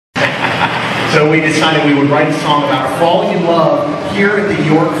So we decided we would write a song about falling in love here at the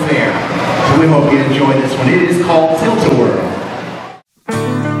York Fair. So we hope you enjoy this one. It is called Tilt-A-Whirl.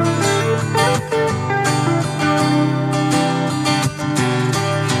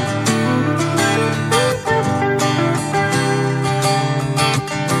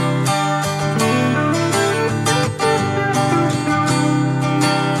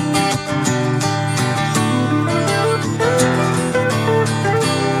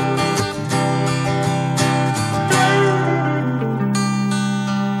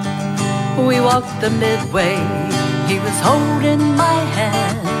 We walked the midway, he was holding my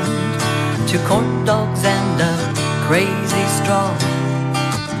hand, 2 corn dogs and a crazy straw.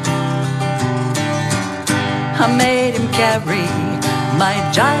 I made him carry my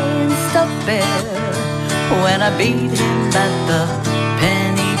giant stuffed bear when I beat him at the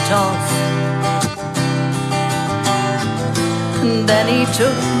penny toss. And then he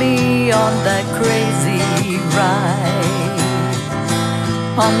took me on that crazy ride,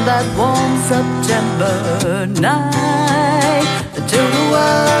 on that warm September night. The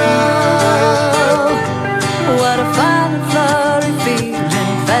Tilt-A-Whirl, what a fine and flurry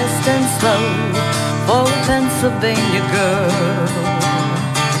feeling, fast and slow for a Pennsylvania girl.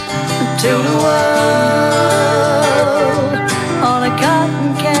 The Tilt-A-Whirl, on a cotton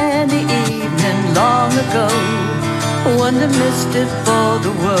candy evening long ago, one that missed it for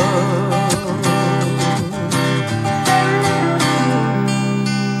the world.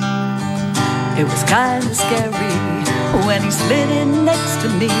 It was kinda scary when he slid in next to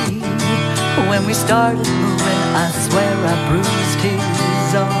me. When we started moving, I swear I bruised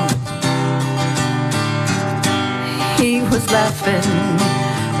his arm. He was laughing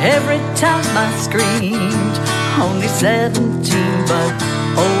every time I screamed. Only 17, but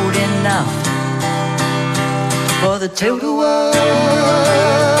old enough for the Tilt-A-Whirl.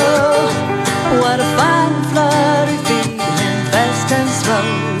 What a fine fluttery feeling, fast and slow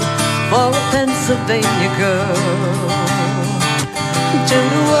for a Pennsylvania girl.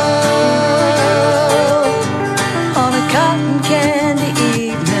 Tilt-A-Whirl, on a cotton candy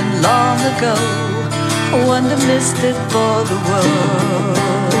evening long ago, one that missed it for the world.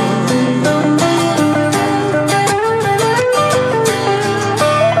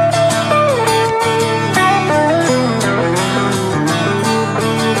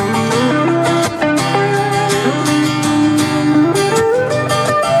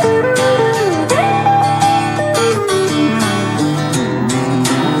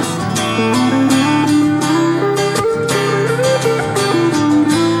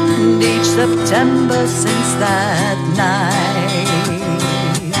 September since that night,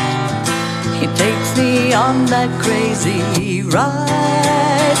 he takes me on that crazy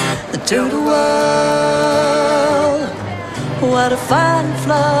ride. The Tilt-A-Whirl, what a fine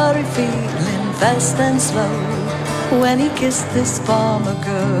flurry feeling, fast and slow when he kissed this farmer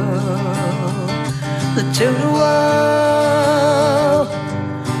girl. The Tilt-A-Whirl,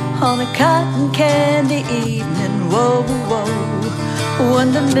 on a cotton candy evening, whoa, whoa, one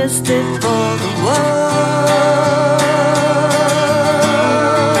that missed it for the world.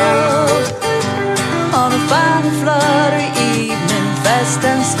 On a fine fluttery evening, fast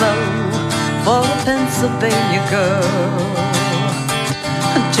and slow for a Pennsylvania girl.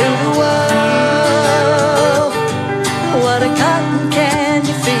 Tilt-A-Whirl, what a cotton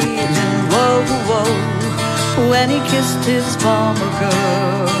candy feeling, whoa, whoa, when he kissed his farmer girl.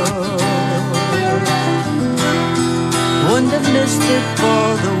 Wouldn't have missed it for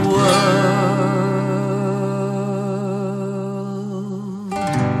the world.